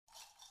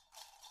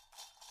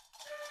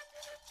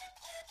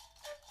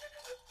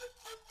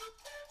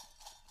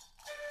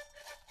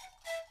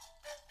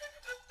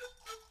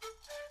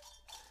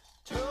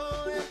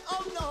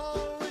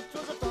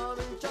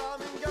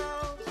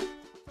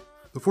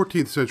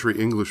14th century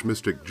English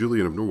mystic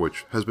Julian of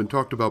Norwich has been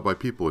talked about by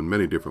people in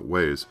many different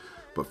ways,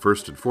 but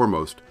first and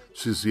foremost,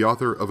 she's the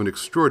author of an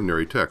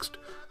extraordinary text,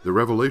 the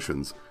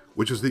Revelations,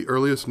 which is the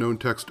earliest known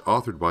text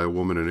authored by a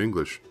woman in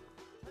English.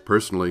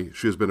 Personally,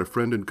 she has been a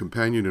friend and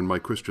companion in my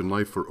Christian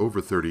life for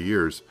over 30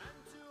 years.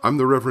 I'm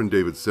the Reverend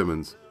David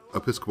Simmons,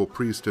 Episcopal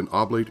priest and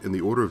oblate in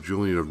the Order of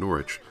Julian of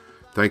Norwich.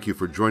 Thank you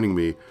for joining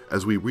me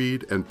as we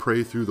read and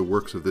pray through the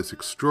works of this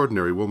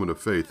extraordinary woman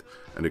of faith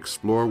and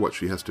explore what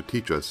she has to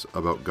teach us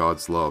about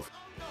God's love.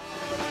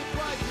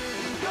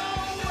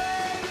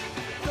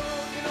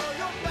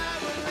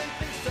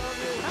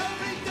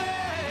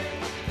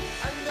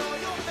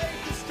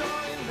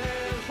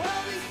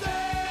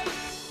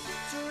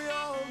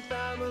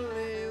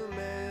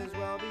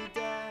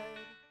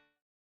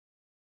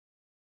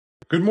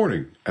 Good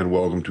morning, and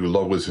welcome to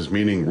Love Was His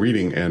Meaning,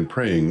 Reading and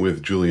Praying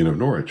with Julian of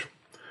Norwich.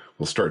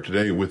 We'll start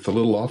today with the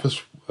little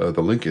office. The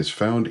link is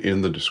found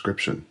in the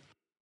description.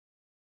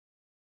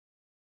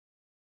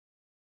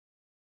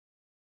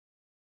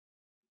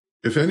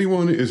 If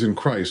anyone is in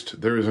Christ,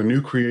 there is a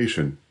new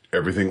creation.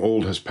 Everything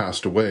old has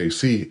passed away.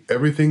 See,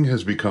 everything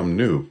has become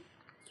new.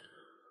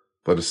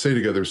 Let us say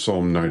together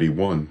Psalm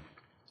 91.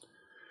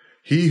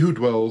 He who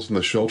dwells in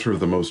the shelter of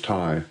the Most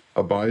High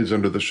abides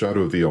under the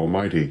shadow of the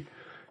Almighty.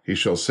 He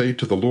shall say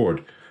to the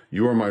Lord,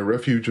 You are my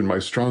refuge and my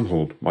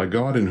stronghold, my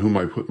God in whom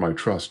I put my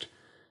trust.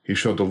 He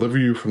shall deliver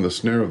you from the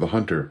snare of the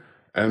hunter,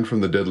 and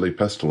from the deadly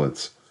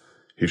pestilence.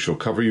 He shall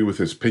cover you with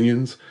his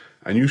pinions,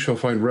 and you shall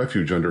find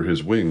refuge under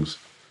his wings.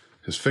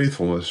 His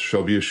faithfulness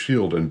shall be a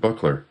shield and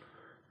buckler.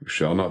 You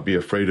shall not be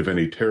afraid of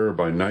any terror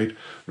by night,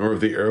 nor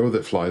of the arrow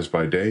that flies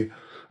by day,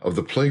 of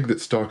the plague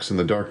that stalks in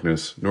the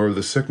darkness, nor of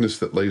the sickness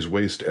that lays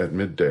waste at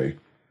midday.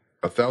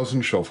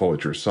 1,000 shall fall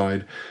at your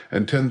side,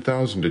 and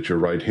 10,000 at your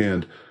right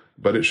hand,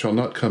 but it shall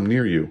not come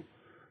near you.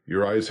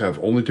 Your eyes have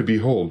only to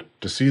behold,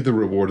 to see the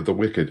reward of the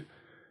wicked,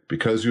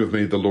 because you have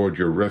made the Lord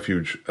your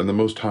refuge, and the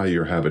Most High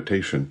your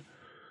habitation.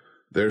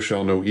 There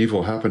shall no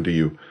evil happen to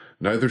you,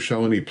 neither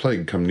shall any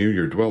plague come near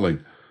your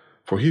dwelling.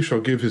 For he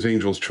shall give his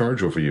angels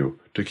charge over you,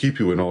 to keep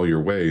you in all your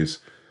ways.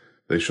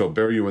 They shall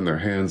bear you in their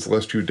hands,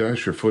 lest you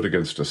dash your foot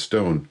against a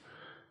stone.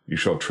 You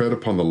shall tread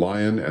upon the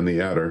lion and the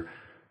adder.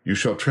 You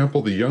shall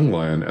trample the young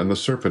lion and the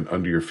serpent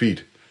under your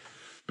feet.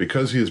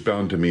 Because he is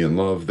bound to me in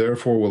love,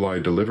 therefore will I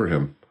deliver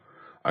him.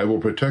 I will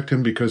protect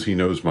him because he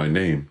knows my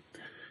name.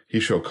 He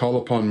shall call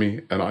upon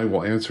me, and I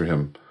will answer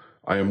him.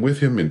 I am with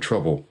him in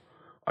trouble.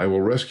 I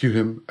will rescue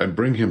him and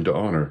bring him to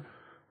honor.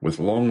 With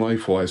long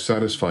life will I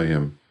satisfy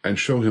him, and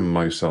show him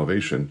my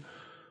salvation.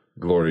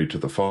 Glory to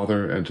the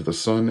Father, and to the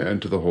Son,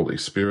 and to the Holy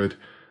Spirit,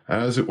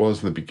 as it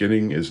was in the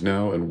beginning, is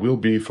now, and will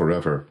be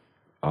forever.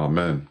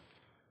 Amen.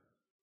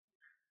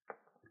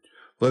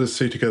 Let us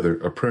say together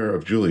a prayer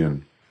of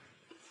Julian.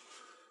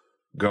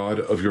 God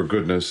of your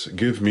goodness,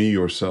 give me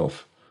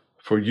yourself,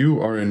 for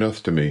you are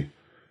enough to me,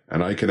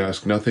 and I can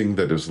ask nothing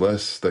that is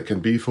less that can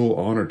be full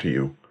honor to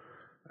you.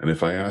 And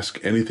if I ask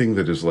anything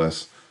that is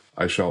less,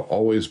 I shall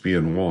always be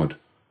in want,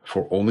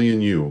 for only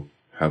in you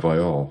have I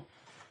all.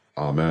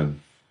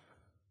 Amen.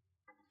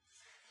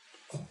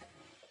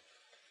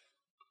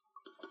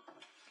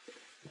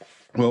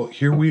 Well,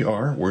 here we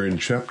are. We're in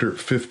chapter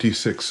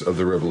 56 of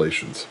the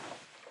Revelations.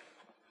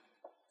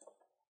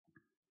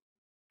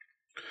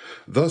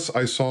 Thus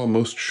I saw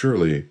most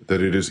surely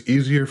that it is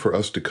easier for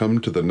us to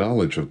come to the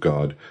knowledge of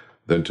God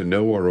than to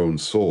know our own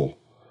soul.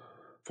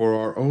 For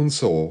our own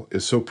soul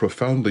is so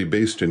profoundly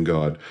based in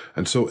God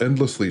and so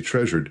endlessly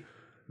treasured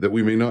that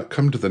we may not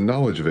come to the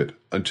knowledge of it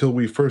until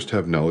we first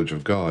have knowledge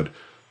of God,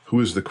 who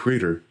is the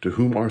Creator to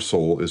whom our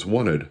soul is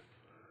wanted.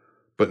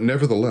 But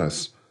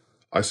nevertheless,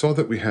 I saw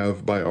that we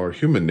have by our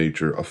human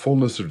nature a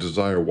fullness of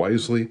desire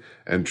wisely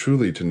and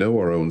truly to know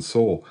our own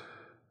soul,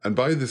 and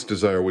by this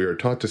desire we are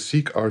taught to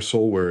seek our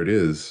soul where it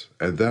is,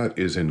 and that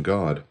is in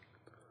God.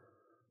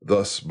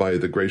 Thus, by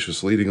the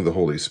gracious leading of the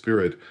Holy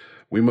Spirit,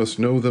 we must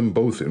know them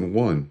both in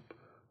one.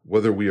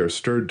 Whether we are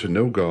stirred to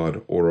know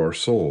God or our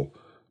soul,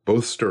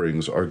 both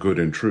stirrings are good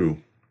and true.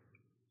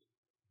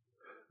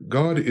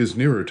 God is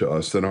nearer to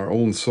us than our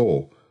own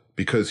soul,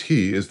 because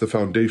He is the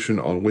foundation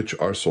on which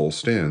our soul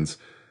stands,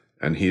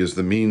 and He is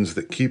the means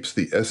that keeps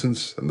the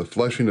essence and the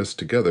fleshiness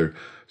together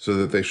so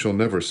that they shall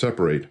never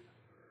separate.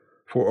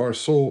 For our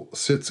soul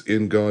sits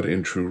in God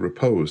in true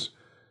repose,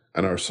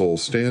 and our soul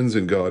stands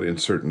in God in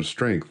certain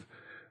strength,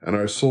 and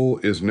our soul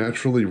is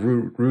naturally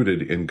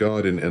rooted in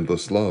God in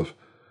endless love.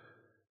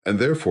 And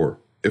therefore,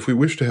 if we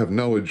wish to have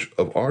knowledge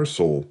of our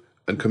soul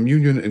and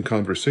communion and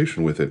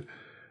conversation with it,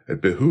 it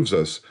behooves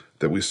us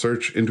that we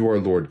search into our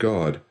Lord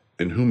God,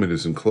 in whom it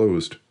is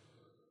enclosed.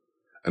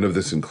 And of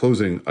this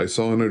enclosing I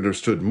saw and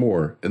understood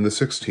more in the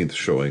 16th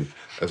showing,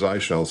 as I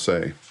shall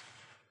say.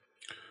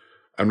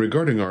 And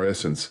regarding our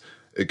essence,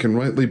 it can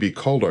rightly be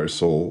called our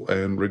soul,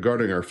 and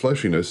regarding our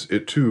fleshiness,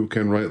 it too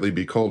can rightly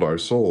be called our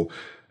soul,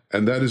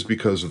 and that is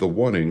because of the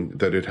wanting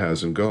that it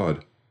has in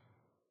God.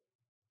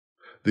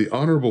 The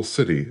honorable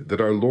city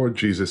that our Lord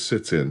Jesus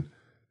sits in,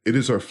 it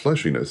is our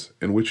fleshiness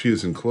in which He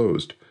is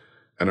enclosed,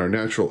 and our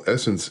natural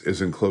essence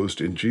is enclosed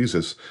in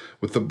Jesus,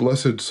 with the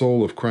blessed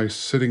soul of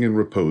Christ sitting in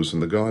repose in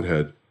the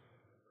Godhead.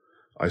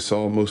 I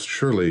saw most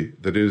surely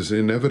that it is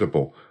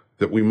inevitable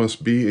that we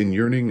must be in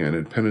yearning and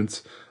in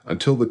penance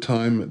until the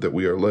time that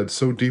we are led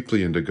so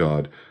deeply into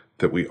God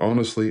that we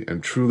honestly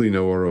and truly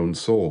know our own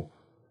soul.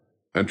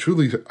 And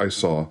truly I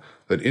saw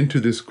that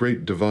into this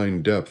great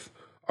divine depth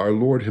our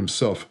Lord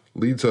himself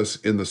leads us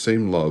in the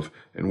same love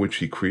in which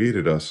he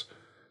created us,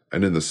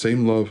 and in the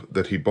same love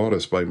that he bought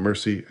us by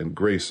mercy and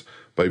grace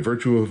by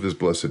virtue of his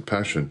blessed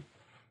passion.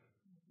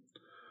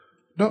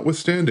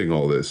 Notwithstanding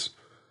all this,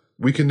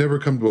 we can never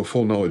come to a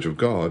full knowledge of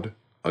God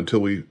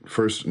until we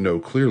first know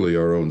clearly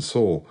our own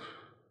soul,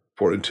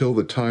 for until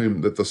the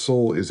time that the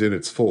soul is in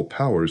its full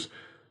powers,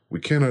 we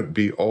cannot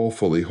be all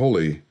fully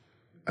holy,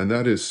 and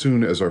that as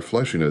soon as our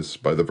fleshiness,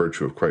 by the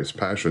virtue of Christ's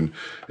passion,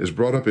 is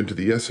brought up into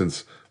the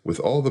essence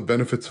with all the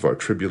benefits of our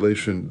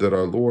tribulation that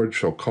our Lord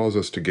shall cause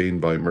us to gain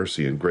by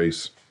mercy and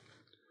grace.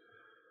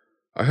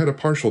 I had a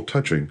partial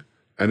touching,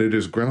 and it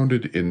is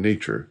grounded in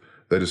nature,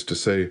 that is to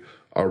say,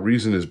 our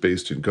reason is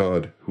based in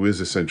God, who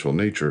is essential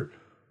nature.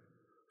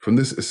 From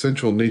this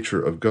essential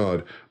nature of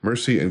God,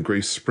 mercy and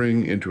grace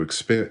spring into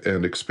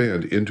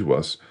expand into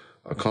us,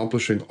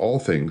 accomplishing all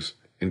things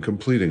in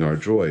completing our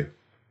joy.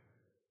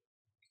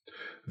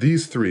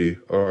 These three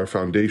are our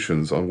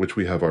foundations on which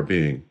we have our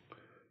being,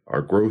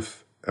 our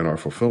growth, and our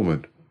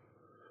fulfillment.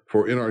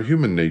 For in our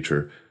human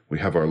nature we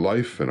have our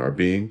life and our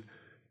being,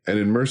 and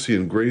in mercy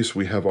and grace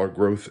we have our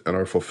growth and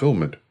our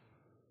fulfillment.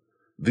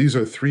 These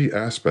are three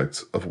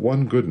aspects of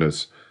one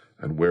goodness,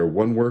 and where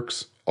one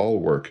works, all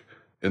work,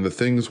 in the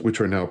things which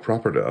are now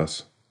proper to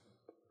us.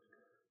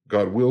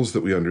 God wills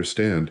that we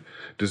understand,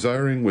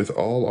 desiring with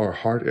all our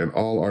heart and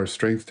all our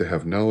strength to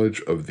have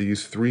knowledge of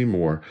these three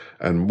more,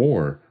 and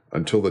more,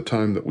 until the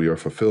time that we are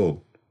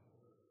fulfilled.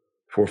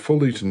 For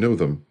fully to know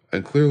them,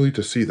 and clearly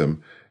to see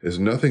them, is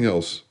nothing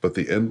else but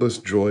the endless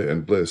joy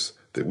and bliss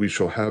that we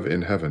shall have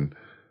in heaven,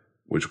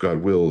 which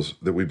God wills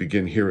that we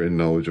begin here in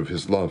knowledge of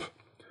his love.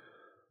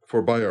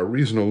 For by our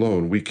reason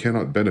alone we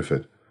cannot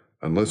benefit,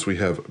 unless we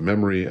have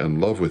memory and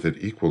love with it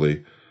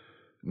equally,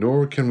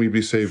 nor can we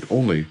be saved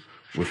only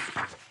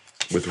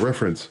with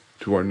reference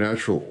to our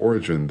natural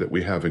origin that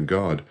we have in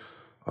God,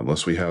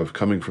 unless we have,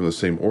 coming from the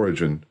same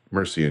origin,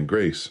 mercy and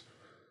grace.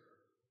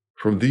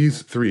 From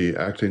these three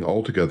acting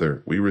all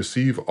together, we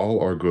receive all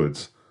our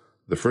goods,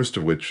 the first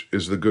of which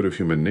is the good of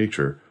human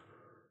nature.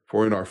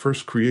 For in our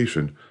first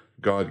creation,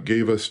 God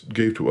gave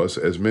to us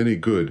as many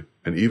good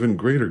and even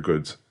greater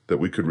goods that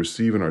we could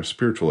receive in our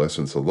spiritual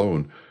essence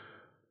alone,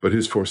 but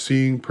his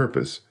foreseeing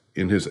purpose,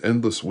 in his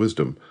endless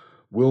wisdom,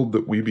 willed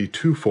that we be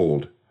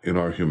twofold in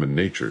our human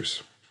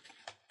natures.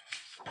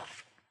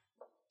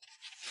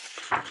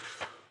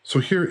 So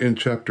here in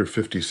chapter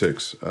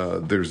 56,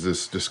 there's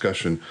this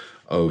discussion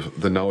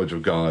of the knowledge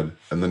of God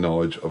and the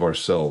knowledge of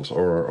ourselves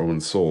or our own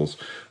souls.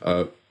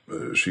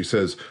 She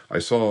says, I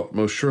saw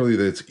most surely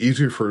that it's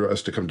easier for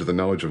us to come to the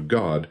knowledge of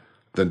God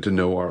than to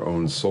know our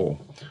own soul.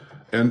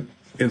 And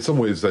in some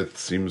ways that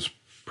seems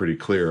pretty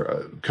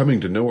clear. Coming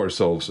to know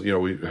ourselves,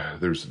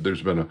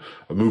 there's been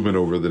a movement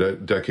over the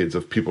decades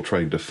of people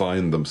trying to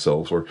find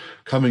themselves or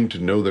coming to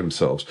know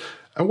themselves.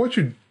 And what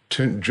you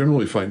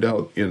generally find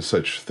out in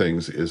such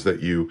things is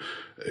that you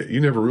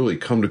never really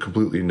come to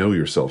completely know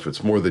yourself.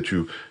 It's more that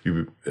you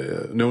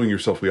knowing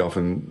yourself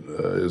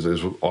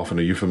is often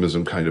a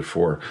euphemism kind of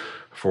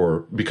for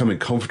becoming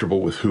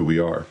comfortable with who we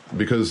are,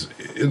 because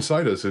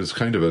inside us is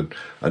kind of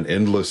an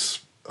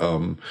endless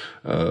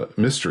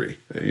mystery.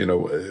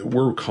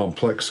 We're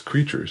complex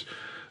creatures.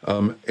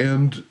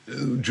 And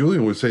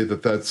Julian would say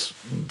that that's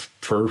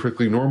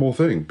perfectly normal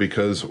thing,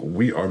 because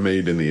we are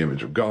made in the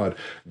image of God.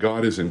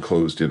 God is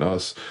enclosed in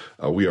us.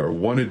 We are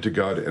wanted to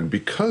God. And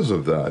because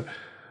of that,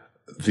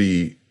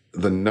 the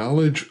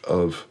knowledge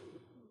of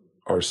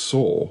our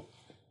soul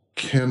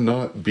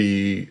cannot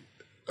be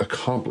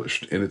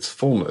accomplished in its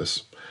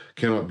fullness,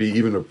 cannot be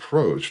even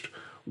approached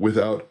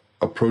without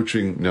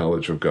approaching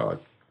knowledge of God.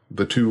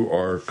 The two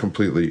are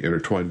completely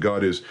intertwined.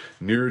 God is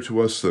nearer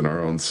to us than our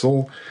own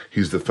soul.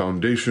 He's the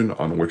foundation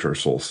on which our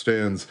soul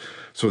stands.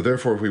 So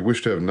therefore, if we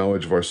wish to have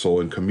knowledge of our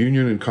soul in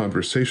communion and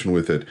conversation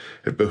with it,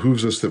 it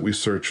behooves us that we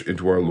search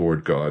into our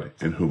Lord God,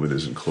 in whom it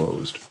is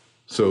enclosed.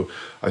 So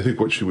I think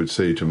what she would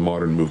say to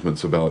modern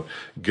movements about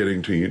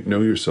getting to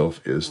know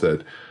yourself is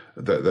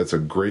that's a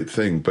great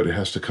thing, but it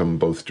has to come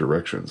both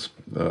directions.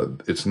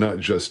 It's not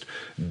just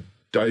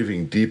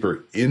diving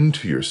deeper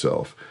into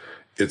yourself.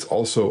 It's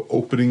also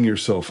opening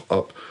yourself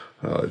up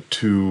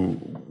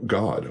to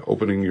God,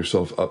 opening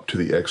yourself up to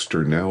the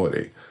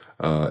externality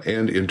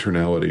and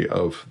internality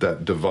of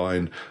that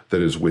divine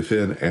that is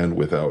within and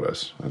without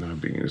us. I know I'm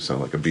beginning to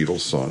sound like a Beatles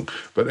song,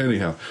 but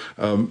anyhow,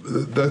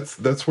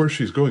 that's where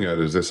she's going at,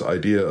 is this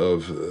idea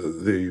of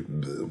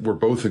we're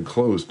both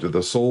enclosed.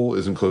 The soul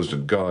is enclosed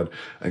in God,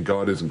 and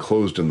God is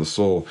enclosed in the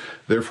soul.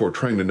 Therefore,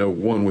 trying to know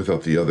one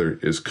without the other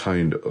is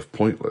kind of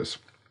pointless.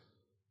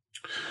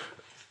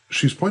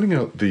 She's pointing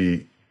out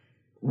the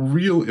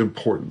real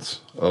importance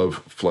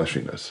of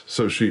fleshiness.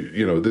 So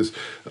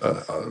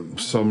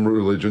some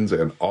religions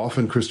and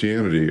often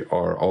Christianity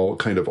are all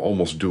kind of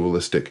almost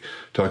dualistic,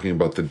 talking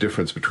about the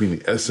difference between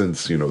the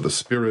essence, the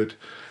spirit,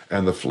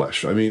 and the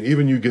flesh. I mean,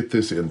 even you get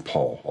this in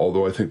Paul,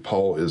 although I think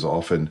Paul is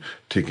often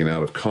taken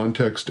out of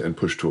context and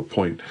pushed to a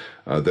point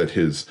that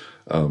his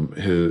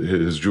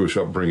Jewish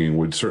upbringing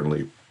would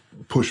certainly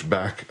push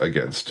back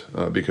against,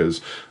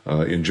 because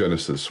in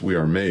Genesis we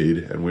are made,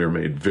 and we are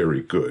made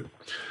very good.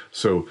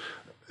 So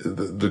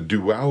the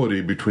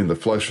duality between the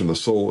flesh and the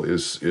soul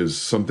is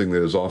something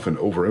that is often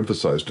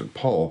overemphasized in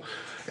Paul,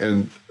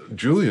 and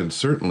Julian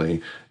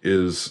certainly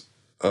is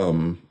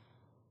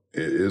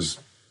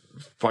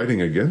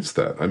fighting against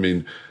that. I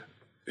mean,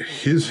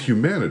 his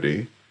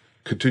humanity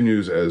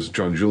continues, as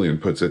John Julian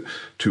puts it,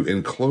 to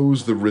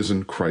enclose the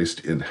risen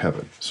Christ in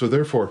heaven. So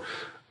therefore,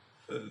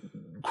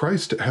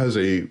 Christ has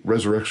a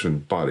resurrection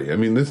body. I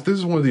mean, this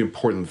is one of the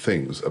important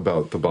things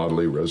about the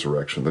bodily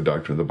resurrection, the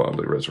doctrine of the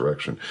bodily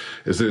resurrection,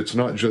 is that it's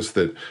not just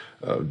that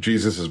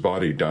Jesus'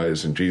 body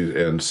dies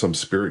and some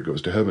spirit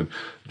goes to heaven.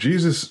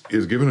 Jesus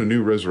is given a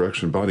new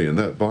resurrection body, and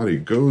that body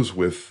goes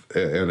with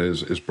and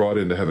is brought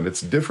into heaven.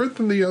 It's different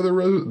than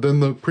than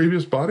the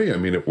previous body. I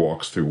mean, it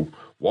walks through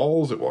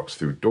walls, it walks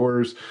through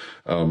doors,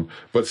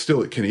 but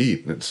still it can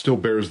eat, and it still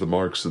bears the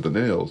marks of the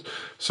nails.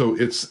 So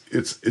it's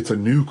a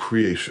new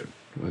creation.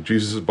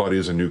 Jesus' body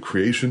is a new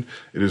creation.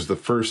 It is the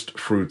first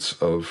fruits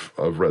of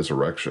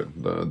resurrection,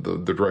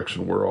 the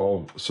direction we're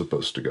all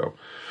supposed to go.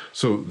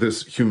 So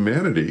this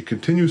humanity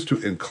continues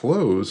to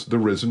enclose the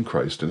risen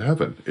Christ in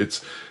heaven.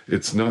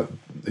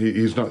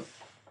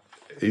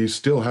 He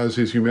still has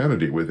his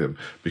humanity with him,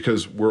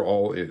 because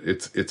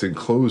it's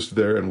enclosed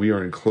there, and we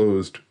are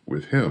enclosed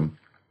with him.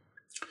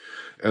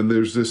 And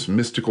there's this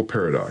mystical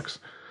paradox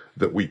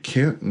that we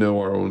can't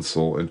know our own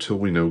soul until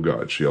we know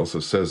God. She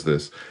also says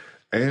this,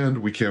 and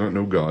we cannot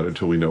know God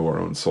until we know our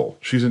own soul.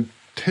 She's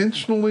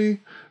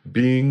intentionally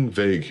being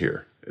vague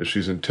here.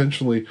 She's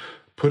intentionally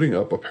putting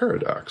up a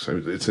paradox. I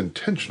mean, it's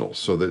intentional,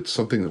 so that it's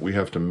something that we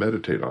have to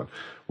meditate on.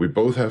 We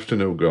both have to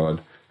know God,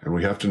 and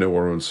we have to know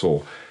our own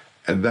soul.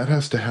 And that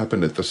has to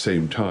happen at the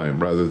same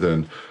time, rather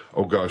than,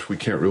 oh gosh, we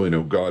can't really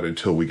know God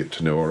until we get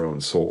to know our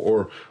own soul,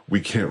 or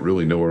we can't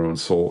really know our own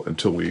soul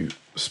until we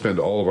spend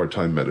all of our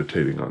time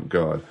meditating on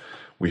God.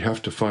 We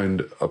have to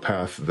find a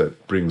path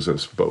that brings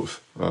us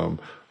both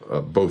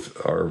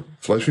our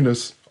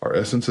fleshiness, our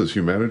essence as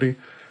humanity,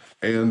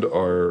 and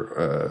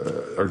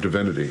our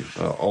divinity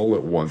all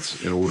at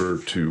once, in order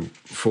to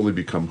fully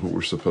become who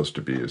we're supposed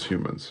to be as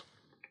humans.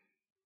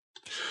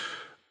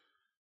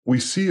 We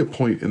see a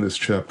point in this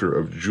chapter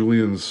of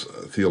Julian's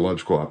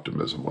theological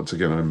optimism. Once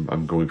again,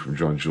 I'm going from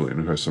John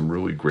Julian, who has some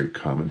really great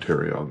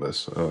commentary on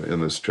this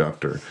in this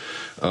chapter.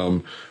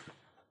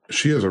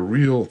 She has a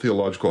real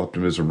theological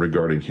optimism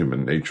regarding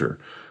human nature.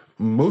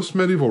 Most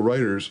medieval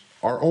writers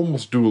are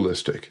almost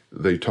dualistic.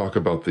 They talk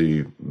about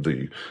the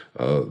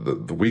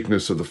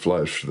weakness of the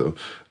flesh,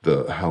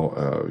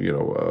 how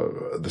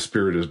the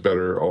spirit is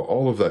better,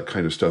 all of that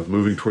kind of stuff,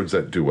 moving towards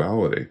that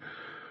duality.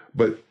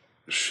 But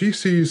she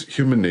sees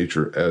human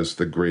nature as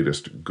the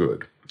greatest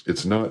good.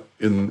 It's not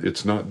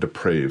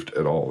depraved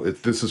at all.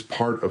 This is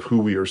part of who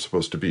we are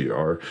supposed to be.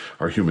 Our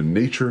human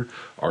nature,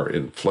 our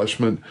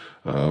enfleshment.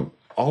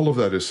 All of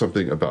that is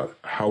something about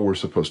how we're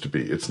supposed to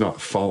be. It's not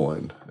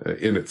fallen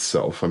in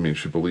itself. I mean,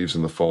 she believes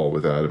in the fall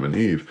with Adam and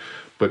Eve,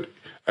 but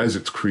as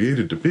it's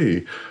created to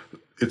be,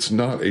 it's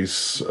not a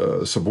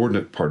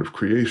subordinate part of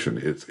creation.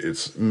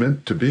 It's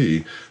meant to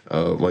be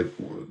like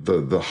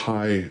the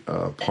high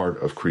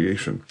part of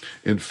creation.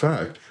 In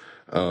fact,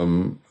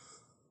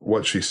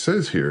 what she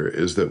says here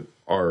is that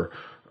our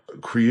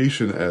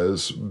creation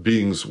as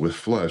beings with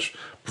flesh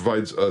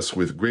provides us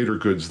with greater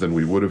goods than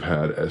we would have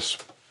had as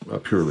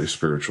purely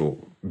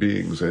spiritual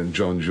beings. And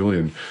John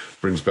Julian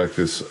brings back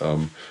this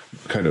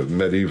kind of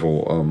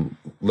medieval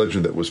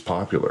legend that was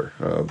popular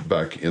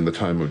back in the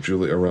time of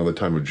around the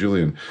time of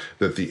Julian,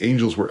 that the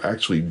angels were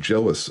actually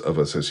jealous of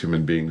us as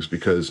human beings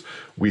because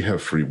we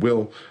have free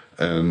will,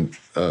 and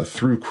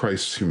through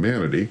Christ's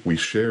humanity, we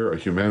share a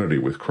humanity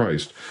with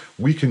Christ.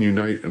 We can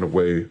unite in a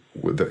way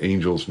that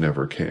angels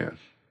never can.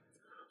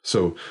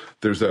 So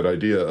there's that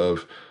idea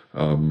of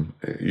and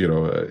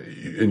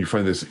you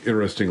find this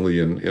interestingly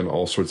in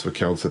all sorts of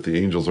accounts, that the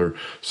angels are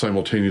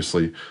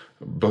simultaneously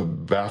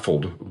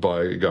baffled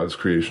by God's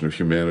creation of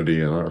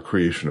humanity and our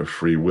creation of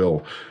free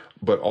will,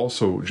 but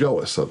also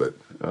jealous of it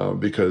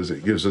because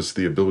it gives us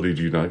the ability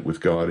to unite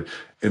with God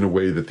in a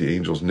way that the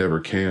angels never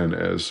can,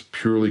 as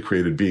purely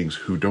created beings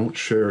who don't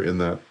share in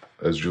that,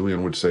 as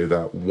Julian would say,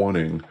 that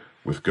wanting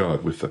with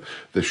God, with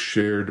the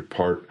shared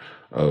part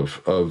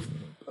of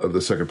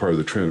the second part of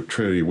the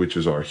Trinity, which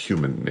is our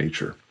human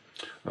nature.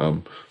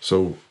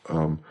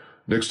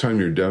 Next time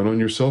you're down on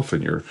yourself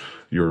and you're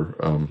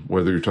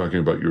whether you're talking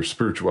about your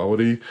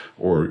spirituality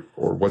or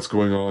what's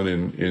going on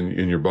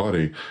in your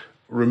body,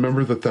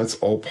 remember that that's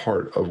all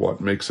part of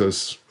what makes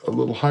us a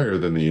little higher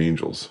than the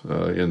angels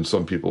in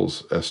some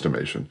people's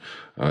estimation.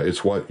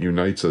 It's what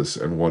unites us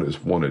and what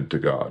is wanted to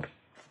God.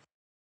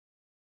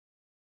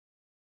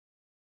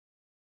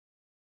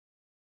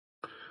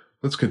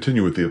 Let's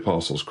continue with the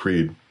Apostles'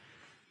 Creed.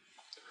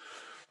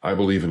 I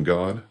believe in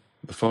God,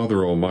 the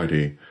Father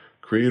Almighty,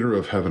 creator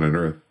of heaven and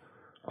earth.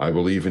 I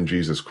believe in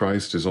Jesus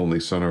Christ, his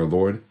only Son, our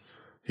Lord.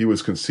 He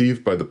was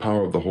conceived by the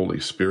power of the Holy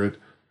Spirit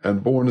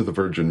and born of the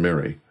Virgin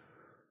Mary.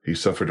 He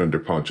suffered under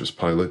Pontius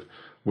Pilate,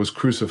 was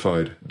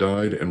crucified,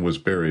 died, and was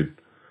buried.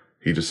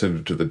 He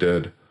descended to the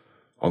dead.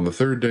 On the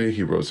third day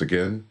he rose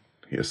again.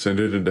 He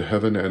ascended into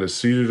heaven and is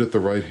seated at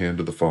the right hand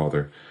of the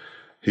Father.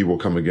 He will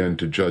come again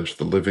to judge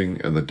the living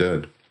and the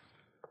dead.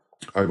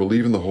 I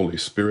believe in the Holy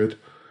Spirit,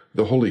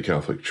 the Holy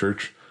Catholic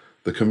Church,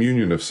 the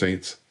communion of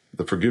saints,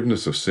 the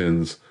forgiveness of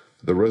sins,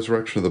 the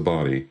resurrection of the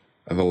body,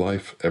 and the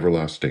life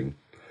everlasting.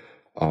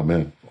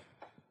 Amen.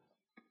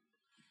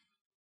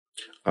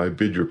 I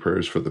bid your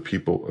prayers for the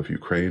people of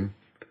Ukraine.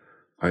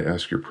 I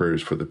ask your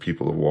prayers for the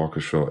people of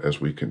Waukesha as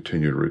we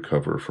continue to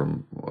recover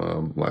from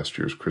last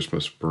year's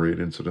Christmas parade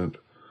incident.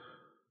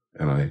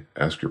 And I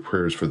ask your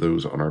prayers for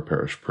those on our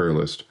parish prayer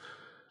list,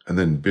 and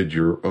then bid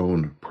your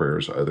own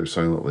prayers either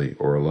silently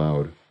or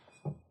aloud.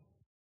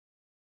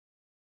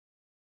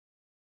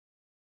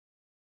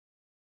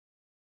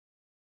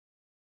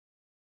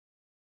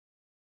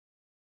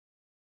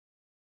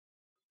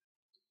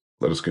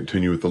 Let us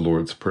continue with the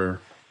Lord's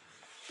Prayer.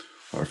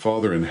 Our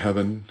Father in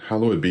heaven,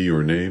 hallowed be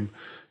your name.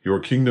 Your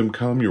kingdom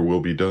come, your will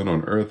be done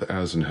on earth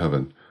as in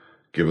heaven.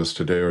 Give us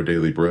today our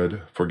daily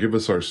bread. Forgive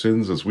us our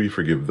sins as we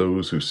forgive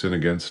those who sin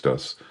against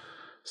us.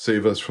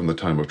 Save us from the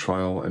time of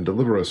trial and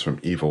deliver us from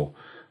evil.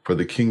 For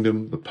the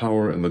kingdom, the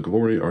power, and the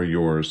glory are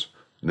yours,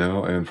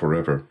 now and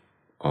forever.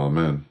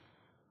 Amen.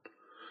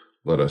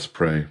 Let us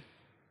pray.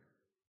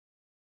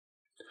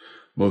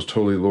 Most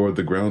holy Lord,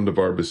 the ground of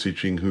our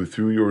beseeching, who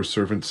through your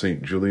servant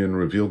St. Julian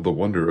revealed the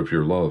wonder of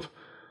your love,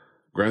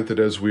 grant that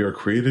as we are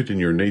created in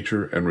your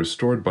nature and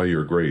restored by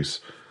your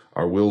grace,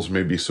 our wills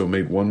may be so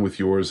made one with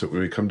yours that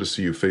we may come to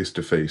see you face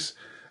to face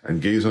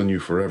and gaze on you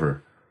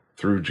forever,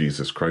 through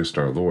Jesus Christ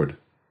our Lord.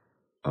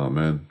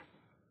 Amen.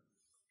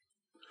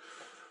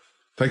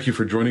 Thank you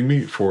for joining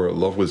me for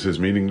Love Was His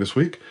Meaning this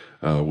week.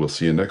 We'll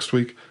see you next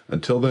week.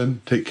 Until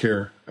then, take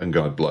care and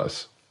God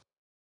bless.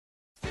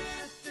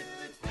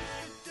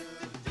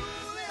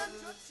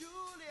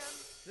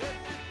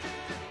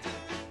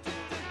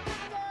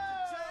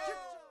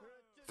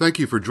 Thank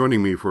you for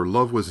joining me for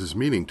Love Was His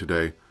Meaning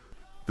today.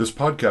 This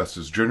podcast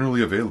is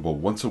generally available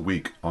once a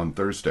week on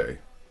Thursday.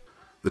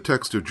 The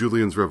text of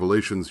Julian's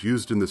Revelations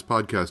used in this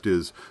podcast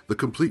is The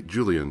Complete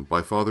Julian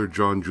by Father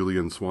John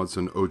Julian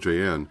Swanson,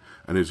 OJN,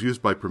 and is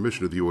used by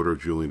permission of the Order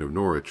of Julian of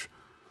Norwich.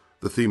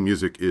 The theme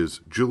music is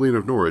Julian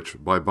of Norwich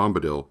by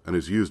Bombadil and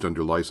is used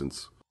under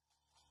license.